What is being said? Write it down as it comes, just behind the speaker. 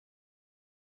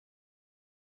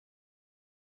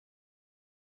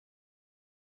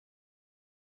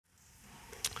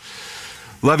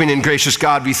Loving and gracious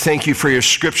God, we thank you for your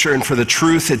scripture and for the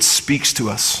truth it speaks to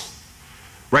us.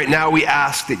 Right now we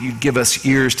ask that you give us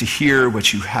ears to hear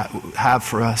what you have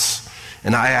for us.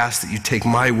 And I ask that you take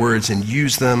my words and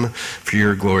use them for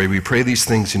your glory. We pray these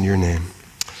things in your name.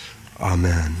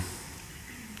 Amen.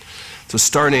 So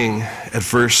starting at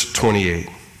verse 28.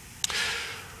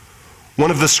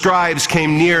 One of the scribes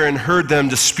came near and heard them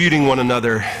disputing one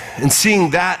another. And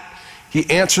seeing that he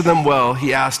answered them well,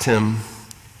 he asked him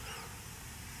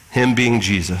being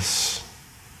Jesus,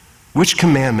 which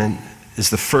commandment is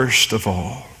the first of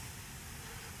all?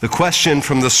 The question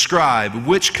from the scribe,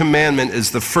 which commandment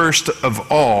is the first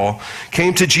of all,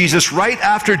 came to Jesus right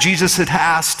after Jesus had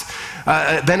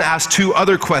then asked two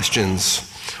other questions.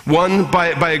 One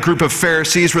by a group of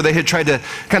Pharisees where they had tried to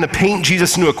kind of paint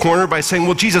Jesus into a corner by saying,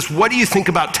 well, Jesus, what do you think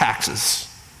about taxes?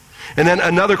 And then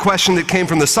another question that came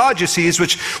from the Sadducees,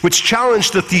 which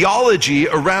challenged the theology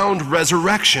around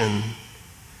resurrection.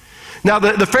 Now,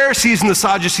 the Pharisees and the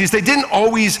Sadducees, they didn't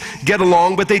always get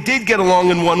along, but they did get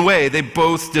along in one way. They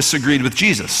both disagreed with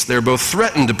Jesus. They were both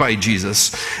threatened by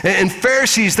Jesus. And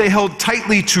Pharisees, they held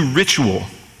tightly to ritual,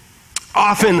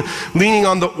 often leaning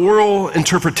on the oral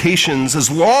interpretations as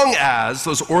long as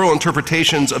those oral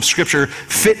interpretations of Scripture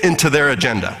fit into their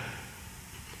agenda.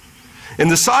 And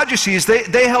the Sadducees,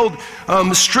 they held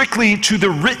strictly to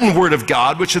the written word of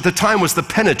God, which at the time was the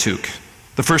Pentateuch,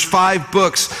 the first 5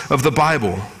 books of the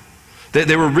Bible.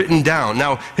 They were written down.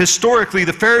 Now, historically,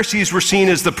 the Pharisees were seen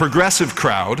as the progressive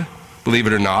crowd, believe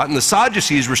it or not, and the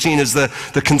Sadducees were seen as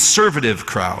the conservative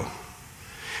crowd.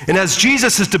 And as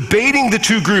Jesus is debating the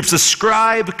two groups, a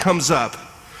scribe comes up,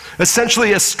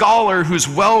 essentially a scholar who's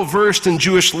well-versed in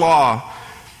Jewish law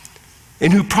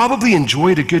and who probably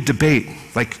enjoyed a good debate,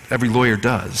 like every lawyer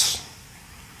does,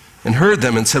 and heard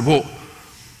them and said, well,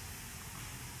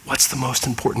 what's the most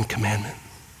important commandment?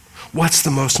 What's the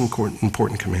most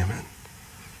important commandment?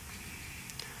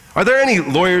 Are there any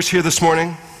lawyers here this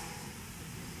morning?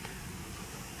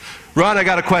 Ron, I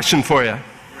got a question for you.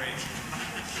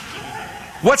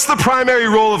 What's the primary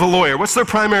role of a lawyer? What's their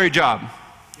primary job?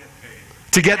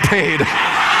 To get paid.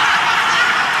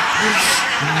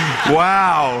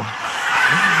 Wow.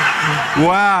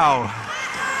 Wow.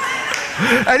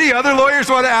 Any other lawyers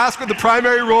want to ask what the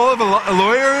primary role of a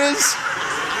lawyer is?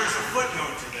 There's a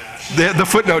footnote to that. The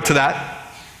footnote to that.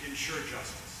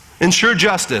 Ensure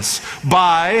justice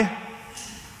by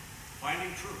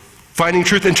finding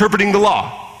truth, interpreting the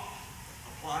law,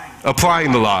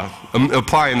 applying the law.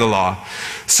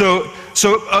 So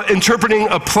interpreting,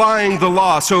 applying the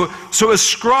law. So a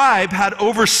scribe had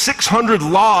over 600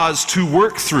 laws to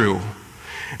work through,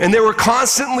 and they were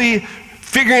constantly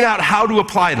figuring out how to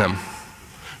apply them.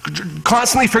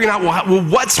 Constantly figuring out, well,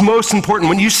 what's most important?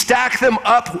 When you stack them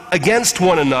up against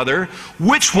one another,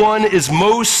 which one is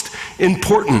most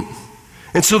important?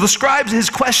 And so the scribes, his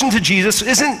question to Jesus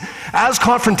isn't as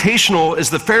confrontational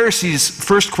as the Pharisees'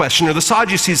 first question or the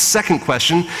Sadducees' second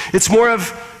question. It's more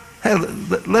of, hey,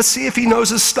 let's see if he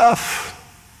knows his stuff.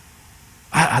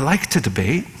 I like to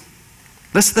debate.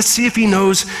 Let's see if he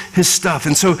knows his stuff.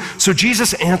 And so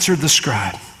Jesus answered the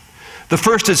scribe. The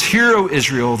first is, hear, O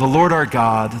Israel, the Lord our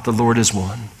God, the Lord is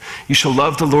one. You shall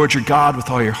love the Lord your God with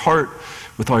all your heart,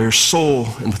 with all your soul,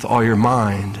 and with all your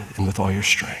mind, and with all your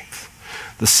strength.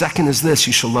 The second is this,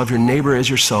 you shall love your neighbor as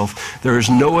yourself. There is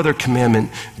no other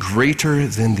commandment greater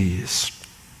than these.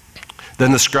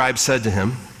 Then the scribe said to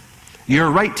him, you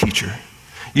are right, teacher.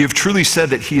 You have truly said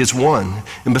that he is one,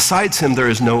 and besides him there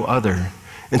is no other.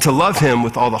 And to love him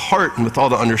with all the heart and with all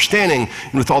the understanding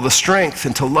and with all the strength,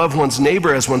 and to love one's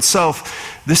neighbor as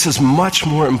oneself, this is much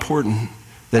more important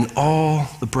than all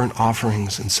the burnt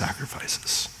offerings and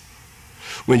sacrifices.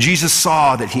 When Jesus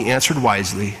saw that he answered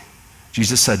wisely,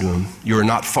 Jesus said to him, you are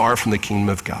not far from the kingdom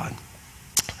of God.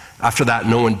 After that,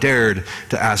 no one dared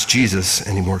to ask Jesus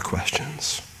any more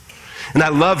questions. And I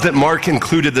love that Mark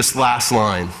included this last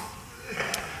line.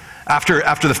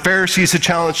 After the Pharisees had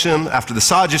challenged him, after the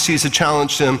Sadducees had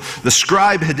challenged him, the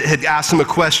scribe had asked him a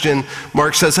question,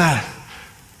 Mark says, all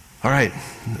right,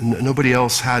 nobody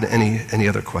else had any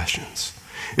other questions.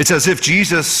 It's as if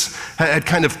Jesus had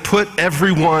kind of put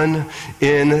everyone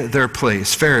in their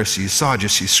place, Pharisees,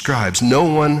 Sadducees, scribes. No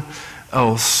one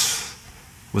else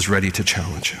was ready to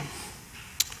challenge him.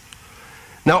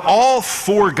 Now, all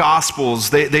 4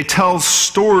 Gospels, they tell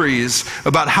stories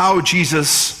about how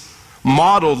Jesus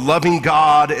modeled loving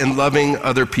God and loving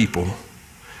other people.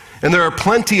 And there are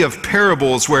plenty of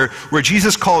parables where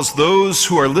Jesus calls those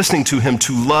who are listening to him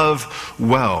to love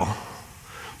well.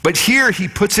 But here he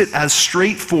puts it as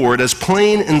straightforward, as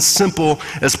plain and simple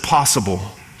as possible.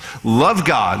 Love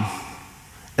God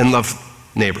and love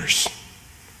neighbors.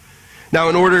 Now,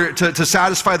 in order to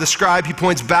satisfy the scribe, he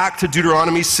points back to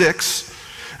Deuteronomy 6,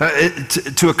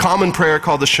 to a common prayer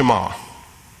called the Shema.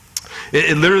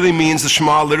 It literally means, the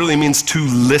Shema literally means to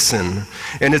listen.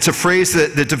 And it's a phrase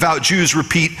that devout Jews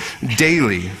repeat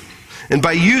daily. And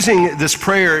by using this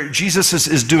prayer, Jesus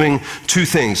is doing two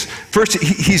things. First,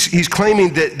 he's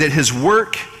claiming that his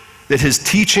work, that his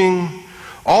teaching,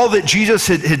 all that Jesus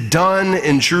had done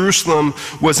in Jerusalem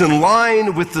was in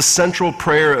line with the central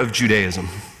prayer of Judaism.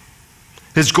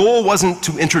 His goal wasn't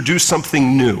to introduce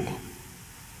something new.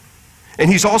 And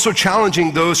he's also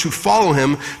challenging those who follow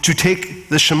him to take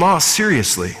the Shema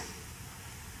seriously.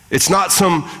 It's not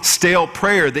some stale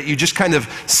prayer that you just kind of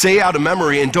say out of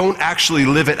memory and don't actually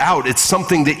live it out. It's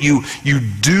something that you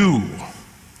do.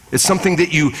 It's something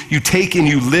that you take and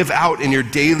you live out in your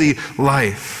daily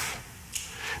life.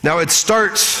 Now, it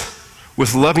starts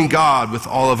with loving God with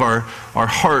all of our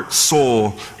heart,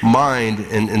 soul, mind,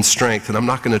 and strength. And I'm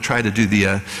not going to try to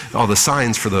do all the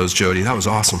signs for those, Jody. That was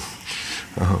awesome.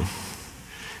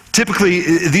 Typically,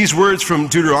 these words from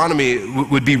Deuteronomy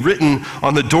would be written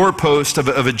on the doorpost of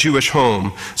a Jewish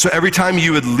home. So every time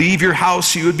you would leave your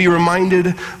house, you would be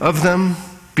reminded of them,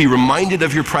 be reminded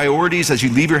of your priorities as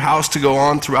you leave your house to go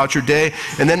on throughout your day.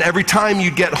 And then every time you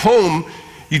get home,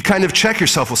 you'd kind of check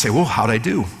yourself and say, well, how'd I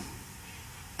do?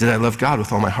 Did I love God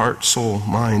with all my heart, soul,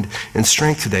 mind, and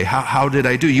strength today? How did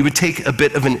I do? You would take a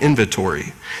bit of an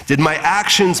inventory. Did my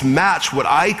actions match what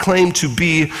I claim to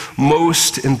be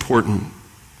most important?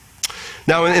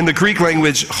 Now, in the Greek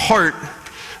language, heart,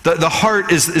 the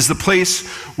heart is the place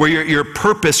where your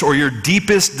purpose or your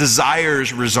deepest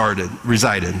desires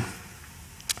resided.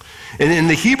 And in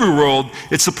the Hebrew world,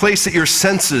 it's the place that your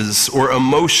senses or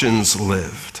emotions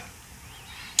lived.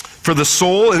 For the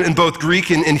soul, in both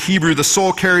Greek and Hebrew, the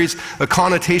soul carries a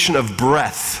connotation of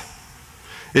breath.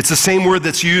 It's the same word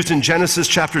that's used in Genesis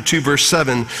chapter 2, verse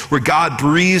 7, where God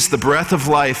breathes the breath of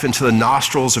life into the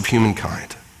nostrils of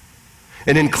humankind.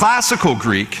 And in classical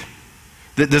Greek,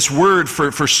 this word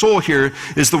for soul here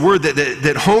is the word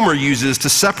that Homer uses to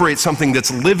separate something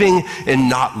that's living and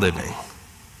not living,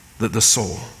 the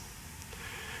soul.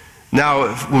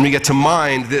 Now, when we get to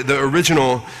mind, the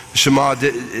original Shema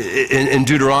in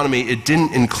Deuteronomy, it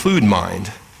didn't include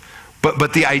mind,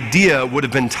 but the idea would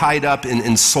have been tied up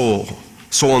in soul.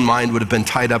 Soul and mind would have been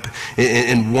tied up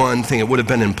in one thing. It would have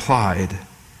been implied.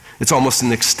 It's almost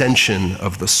an extension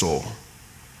of the soul.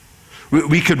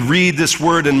 We could read this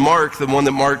word in Mark, the one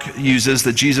that Mark uses,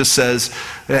 that Jesus says,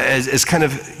 as kind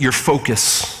of your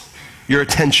focus, your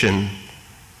attention.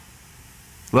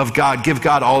 Love God, give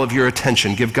God all of your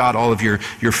attention, give God all of your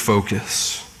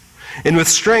focus. And with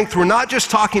strength, we're not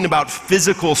just talking about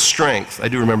physical strength. I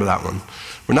do remember that one.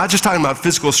 We're not just talking about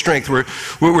physical strength.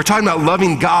 We're talking about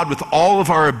loving God with all of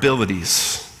our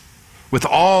abilities, with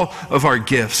all of our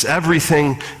gifts,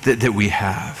 everything that we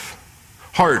have.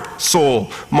 Heart, soul,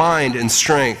 mind, and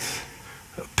strength.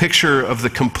 A picture of the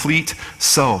complete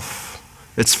self.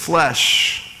 Its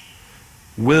flesh,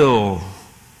 will,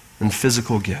 and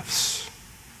physical gifts.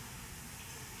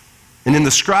 And in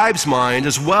the scribe's mind,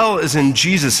 as well as in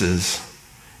Jesus's,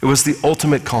 it was the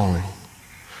ultimate calling.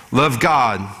 Love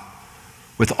God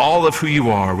with all of who you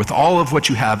are, with all of what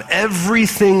you have.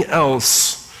 Everything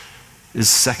else is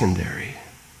secondary.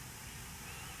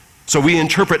 So we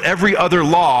interpret every other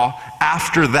law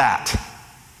after that.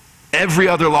 Every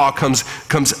other law comes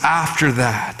after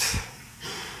that.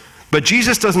 But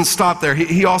Jesus doesn't stop there.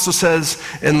 He also says,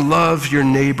 and love your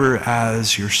neighbor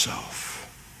as yourself.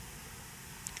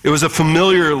 It was a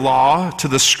familiar law to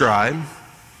the scribe,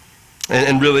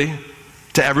 and really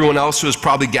to everyone else who was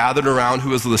probably gathered around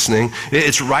who was listening.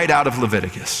 It's right out of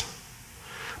Leviticus.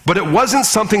 But it wasn't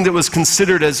something that was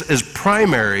considered as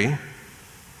primary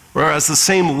or as the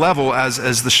same level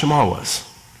as the Shema was.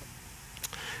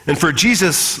 And for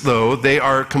Jesus, though, they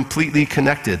are completely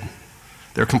connected.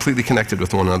 They're completely connected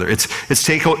with one another. It's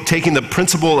taking the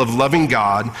principle of loving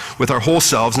God with our whole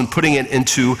selves and putting it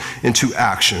into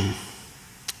action.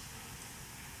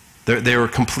 They were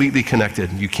completely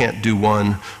connected. You can't do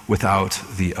one without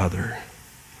the other.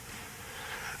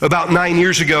 About 9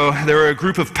 years ago, there were a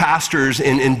group of pastors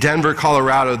in Denver,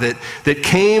 Colorado that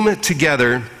came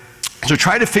together to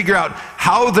try to figure out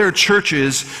how their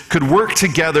churches could work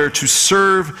together to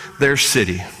serve their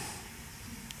city.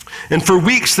 And for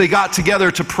weeks, they got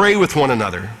together to pray with one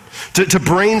another, to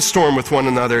brainstorm with one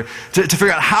another, to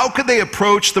figure out how could they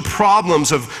approach the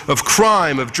problems of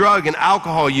crime, of drug and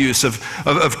alcohol use,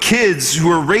 of kids who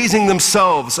were raising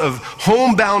themselves, of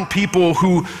homebound people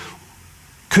who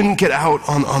couldn't get out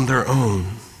on their own.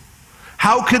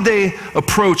 How could they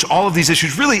approach all of these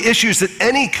issues, really issues that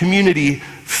any community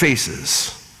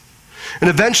faces? And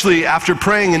eventually, after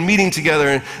praying and meeting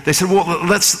together, they said, well,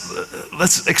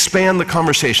 let's expand the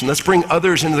conversation. Let's bring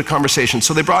others into the conversation.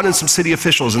 So they brought in some city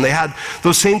officials, and they had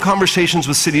those same conversations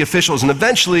with city officials. And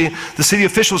eventually, the city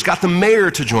officials got the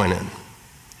mayor to join in.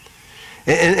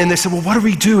 And they said, well, what do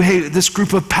we do? Hey, this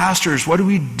group of pastors, what do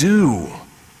we do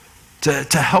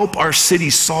to help our city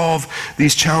solve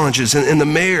these challenges? And the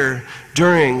mayor,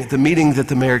 during the meeting that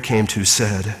the mayor came to,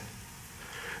 said,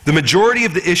 the majority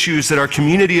of the issues that our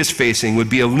community is facing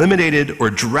would be eliminated or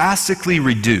drastically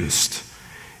reduced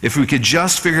if we could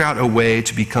just figure out a way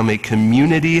to become a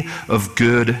community of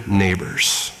good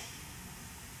neighbors.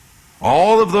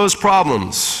 All of those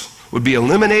problems would be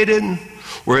eliminated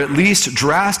or at least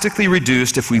drastically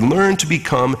reduced if we learn to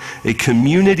become a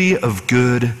community of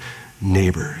good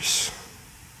neighbors.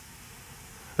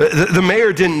 The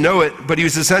mayor didn't know it, but he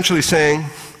was essentially saying,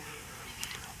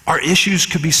 our issues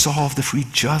could be solved if we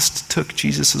just took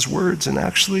Jesus' words and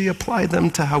actually applied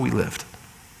them to how we lived.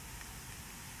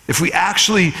 If we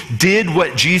actually did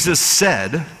what Jesus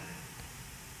said,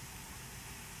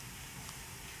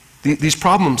 these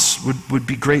problems would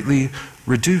be greatly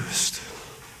reduced.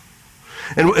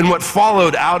 And what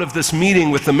followed out of this meeting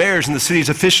with the mayors and the city's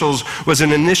officials was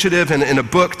an initiative and a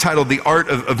book titled The Art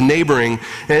of Neighboring.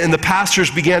 And the pastors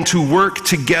began to work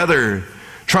together,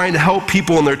 trying to help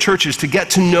people in their churches to get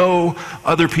to know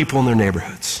other people in their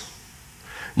neighborhoods.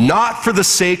 Not for the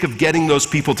sake of getting those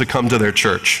people to come to their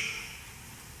church,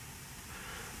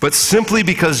 but simply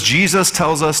because Jesus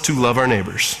tells us to love our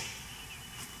neighbors.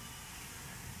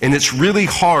 And it's really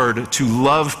hard to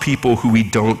love people who we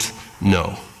don't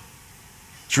know.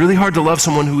 It's really hard to love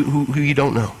someone who you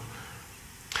don't know.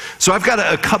 So I've got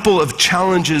a couple of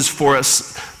challenges for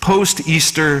us,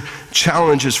 post-Easter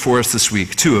challenges for us this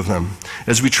week, 2 of them,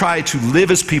 as we try to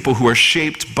live as people who are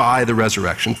shaped by the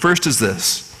resurrection. First is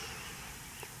this: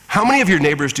 how many of your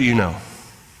neighbors do you know?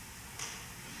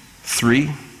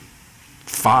 3,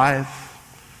 5,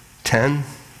 10?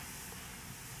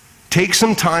 Take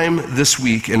some time this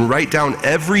week and write down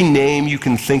every name you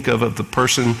can think of the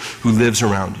person who lives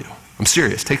around you. I'm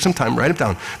serious. Take some time, write it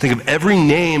down. Think of every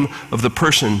name of the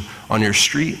person on your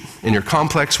street, in your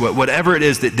complex, whatever it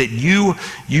is that you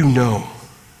know.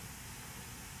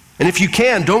 And if you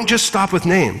can, don't just stop with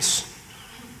names.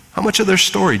 How much of their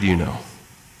story do you know?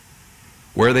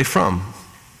 Where are they from?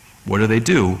 What do they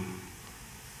do?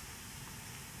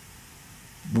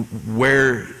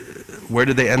 Where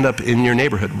did they end up in your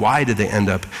neighborhood? Why did they end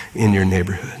up in your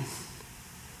neighborhood?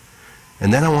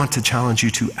 And then I want to challenge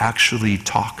you to actually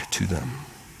talk to them,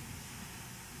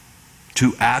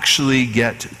 to actually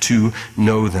get to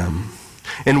know them.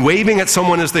 And waving at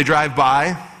someone as they drive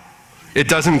by, it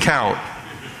doesn't count.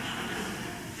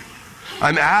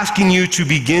 I'm asking you to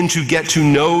begin to get to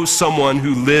know someone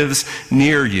who lives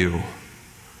near you.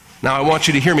 Now, I want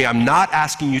you to hear me. I'm not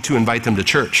asking you to invite them to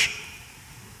church.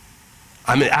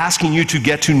 I'm asking you to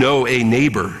get to know a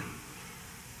neighbor.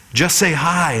 Just say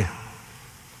hi.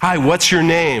 Hi, what's your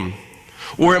name?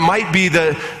 Or it might be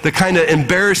the kind of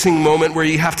embarrassing moment where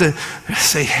you have to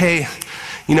say, hey,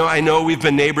 I know we've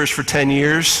been neighbors for 10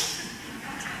 years.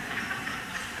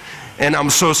 And I'm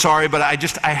so sorry, but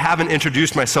I haven't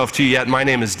introduced myself to you yet. My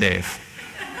name is Dave.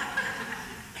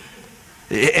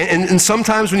 And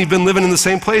sometimes when you've been living in the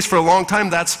same place for a long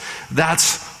time, that's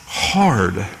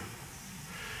hard.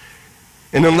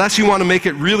 And unless you want to make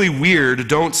it really weird,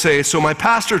 don't say, so my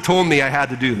pastor told me I had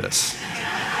to do this.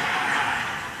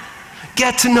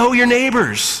 Get to know your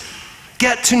neighbors.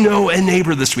 Get to know a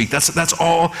neighbor this week. That's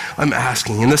all I'm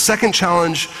asking. And the second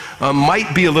challenge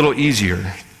might be a little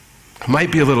easier.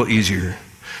 Write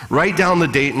down the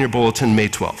date in your bulletin, May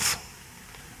 12th.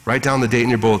 Write down the date in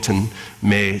your bulletin,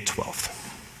 May 12th.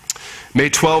 May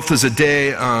 12th is a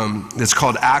day that's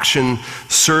called Action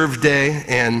Serve Day,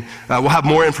 and we'll have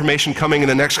more information coming in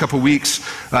the next couple weeks.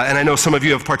 And I know some of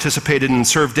you have participated in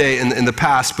Serve Day in the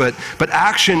past, but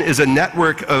Action is a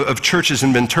network of churches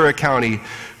in Ventura County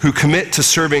who commit to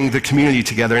serving the community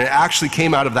together, and it actually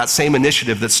came out of that same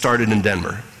initiative that started in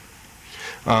Denver.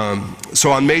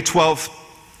 So on May 12th,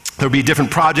 there'll be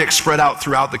different projects spread out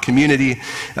throughout the community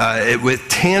with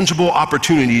tangible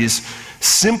opportunities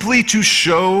simply to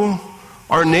show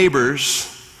our neighbors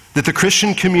that the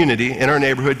Christian community in our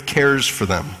neighborhood cares for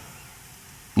them.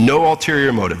 No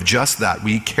ulterior motive, just that.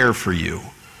 We care for you.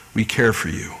 We care for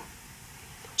you.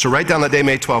 So write down that day,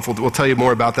 May 12th. We'll tell you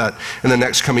more about that in the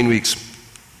next coming weeks.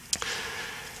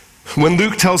 When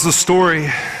Luke tells the story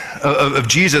of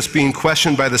Jesus being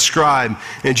questioned by the scribe,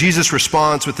 and Jesus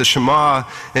responds with the Shema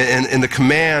and the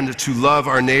command to love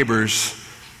our neighbors,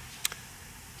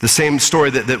 the same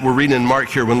story that we're reading in Mark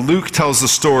here, when Luke tells the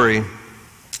story,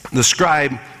 the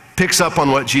scribe picks up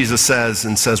on what Jesus says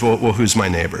and says, well, who's my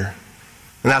neighbor?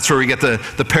 And that's where we get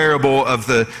the parable of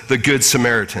the Good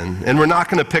Samaritan. And we're not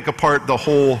going to pick apart the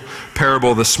whole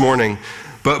parable this morning,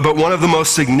 but one of the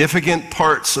most significant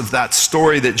parts of that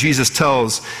story that Jesus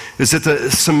tells is that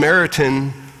the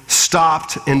Samaritan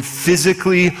stopped and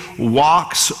physically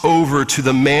walks over to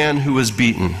the man who was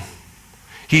beaten.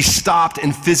 He stopped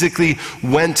and physically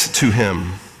went to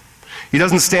him. He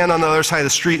doesn't stand on the other side of the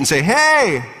street and say,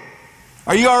 hey,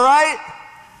 are you all right?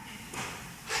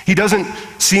 He doesn't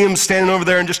see him standing over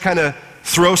there and just kind of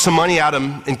throw some money at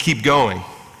him and keep going.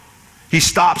 He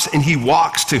stops and he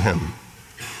walks to him.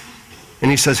 And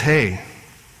he says, hey,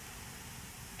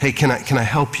 can I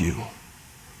help you?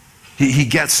 He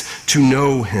gets to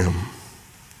know him.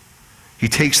 He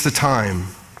takes the time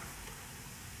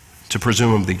to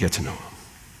presumably get to know him.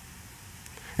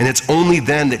 And it's only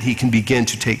then that he can begin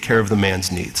to take care of the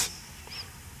man's needs.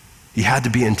 He had to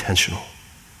be intentional.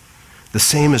 The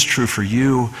same is true for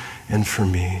you and for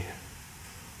me.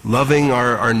 Loving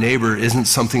our neighbor isn't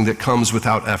something that comes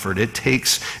without effort. It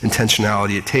takes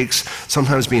intentionality. It takes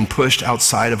sometimes being pushed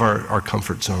outside of our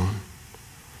comfort zone.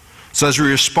 So as we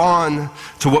respond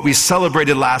to what we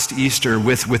celebrated last Easter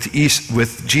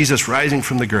with Jesus rising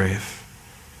from the grave,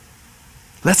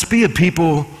 let's be a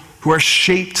people who are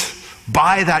shaped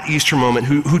by that Easter moment,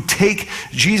 who take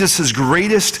Jesus'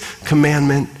 greatest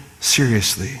commandment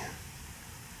seriously.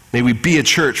 May we be a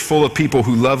church full of people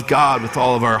who love God with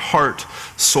all of our heart,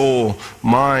 soul,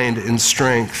 mind, and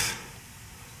strength,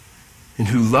 and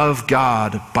who love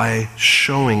God by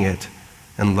showing it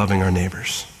and loving our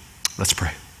neighbors. Let's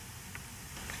pray.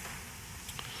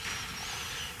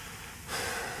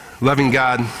 Loving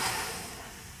God,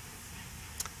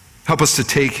 help us to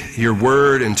take your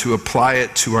word and to apply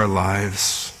it to our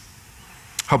lives.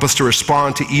 Help us to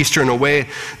respond to Easter in a way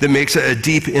that makes a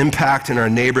deep impact in our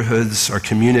neighborhoods, our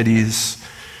communities,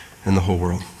 and the whole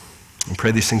world. I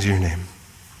pray these things in your name.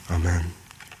 Amen.